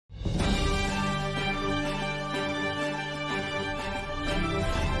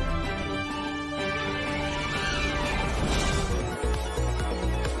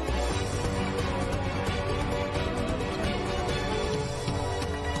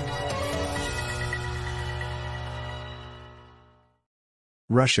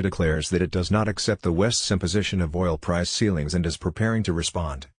Russia declares that it does not accept the West's imposition of oil price ceilings and is preparing to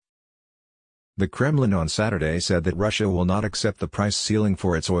respond. The Kremlin on Saturday said that Russia will not accept the price ceiling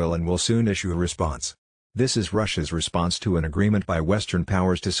for its oil and will soon issue a response. This is Russia's response to an agreement by Western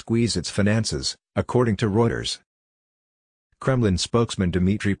powers to squeeze its finances, according to Reuters. Kremlin spokesman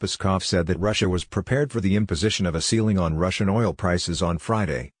Dmitry Peskov said that Russia was prepared for the imposition of a ceiling on Russian oil prices on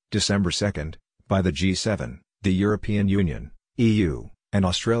Friday, December 2, by the G7, the European Union, EU, and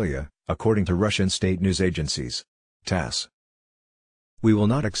Australia, according to Russian state news agencies. TASS. "We will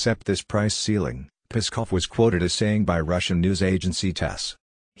not accept this price ceiling," Peskov was quoted as saying by Russian news agency TASS.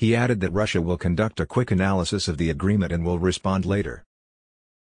 He added that Russia will conduct a quick analysis of the agreement and will respond later.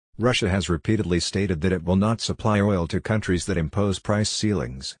 Russia has repeatedly stated that it will not supply oil to countries that impose price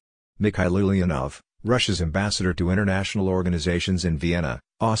ceilings. Mikhail Ulyanov, Russia's ambassador to international organizations in Vienna,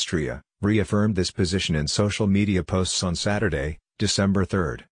 Austria, reaffirmed this position in social media posts on Saturday, December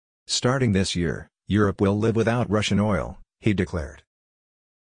 3. "Starting this year, Europe will live without Russian oil," he declared.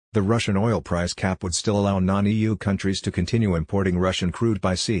 The Russian oil price cap would still allow non-EU countries to continue importing Russian crude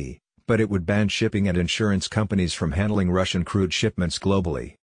by sea, but it would ban shipping and insurance companies from handling Russian crude shipments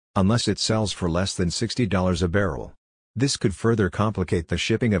globally, unless it sells for less than $60 a barrel. This could further complicate the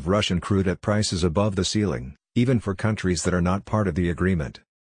shipping of Russian crude at prices above the ceiling, even for countries that are not part of the agreement.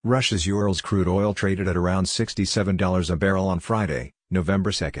 Russia's Urals crude oil traded at around $67 a barrel on Friday,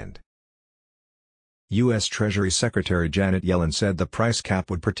 November 2. U.S. Treasury Secretary Janet Yellen said the price cap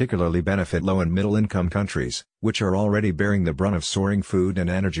would particularly benefit low- and middle-income countries, which are already bearing the brunt of soaring food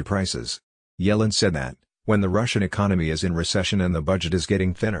and energy prices. Yellen said that, when the Russian economy is in recession and the budget is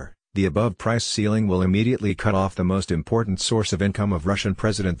getting thinner, the above price ceiling will immediately cut off the most important source of income of Russian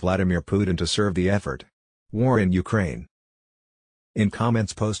President Vladimir Putin to serve the effort. War in Ukraine. In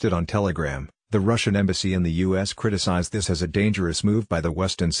comments posted on Telegram, the Russian embassy in the U.S. criticized this as a dangerous move by the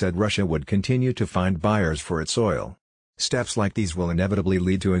West and said Russia would continue to find buyers for its oil. Steps like these will inevitably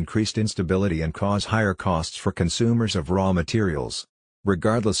lead to increased instability and cause higher costs for consumers of raw materials.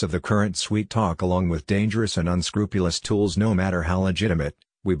 Regardless of the current sweet talk along with dangerous and unscrupulous tools, no matter how legitimate,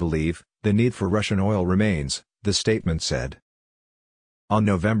 we believe, the need for Russian oil remains, the statement said. On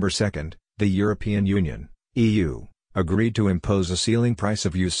November 2, the European Union, EU, agreed to impose a ceiling price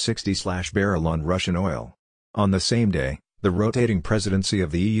of $60/barrel on Russian oil. On the same day, the rotating presidency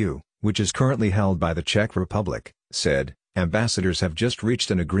of the EU, which is currently held by the Czech Republic, said, ambassadors have just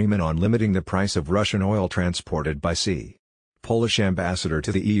reached an agreement on limiting the price of Russian oil transported by sea. Polish ambassador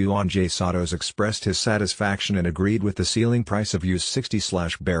to the EU Andrzej Sados expressed his satisfaction and agreed with the ceiling price of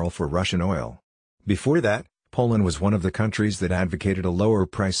 $60/barrel for Russian oil. Before that, Poland was one of the countries that advocated a lower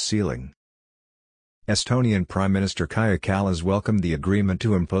price ceiling. Estonian Prime Minister Kaja Kallas welcomed the agreement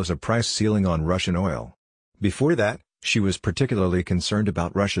to impose a price ceiling on Russian oil. Before that, she was particularly concerned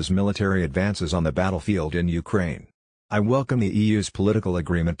about Russia's military advances on the battlefield in Ukraine. "I welcome the EU's political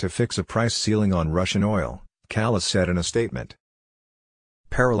agreement to fix a price ceiling on Russian oil," Kallas said in a statement.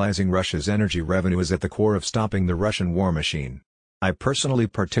 "Paralyzing Russia's energy revenue is at the core of stopping the Russian war machine. I personally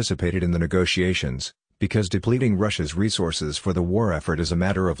participated in the negotiations, because depleting Russia's resources for the war effort is a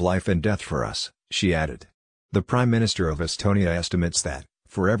matter of life and death for us," she added. The Prime Minister of Estonia estimates that,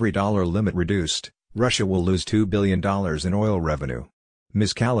 for every dollar limit reduced, Russia will lose $2 billion in oil revenue.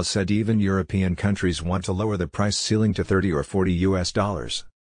 Ms. Kallas said even European countries want to lower the price ceiling to $30 or $40.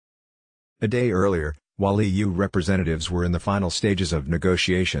 A day earlier, while EU representatives were in the final stages of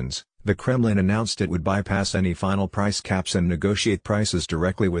negotiations, the Kremlin announced it would bypass any final price caps and negotiate prices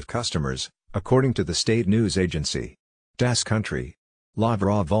directly with customers, according to the state news agency TASS Country.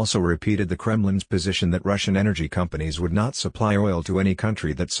 Lavrov also repeated the Kremlin's position that Russian energy companies would not supply oil to any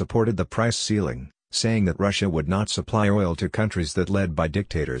country that supported the price ceiling, saying that Russia would not supply oil to countries that led by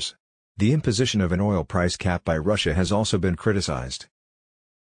dictators. The imposition of an oil price cap by Russia has also been criticized.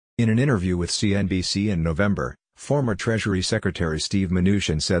 In an interview with CNBC in November, former Treasury Secretary Steve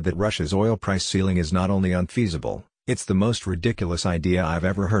Mnuchin said that Russia's oil price ceiling is not only unfeasible, it's the most ridiculous idea I've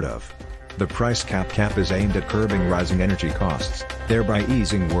ever heard of. The price cap is aimed at curbing rising energy costs, thereby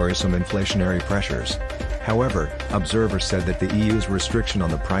easing worrisome inflationary pressures. However, observers said that the EU's restriction on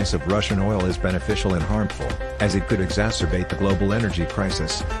the price of Russian oil is beneficial and harmful, as it could exacerbate the global energy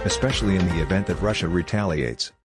crisis, especially in the event that Russia retaliates.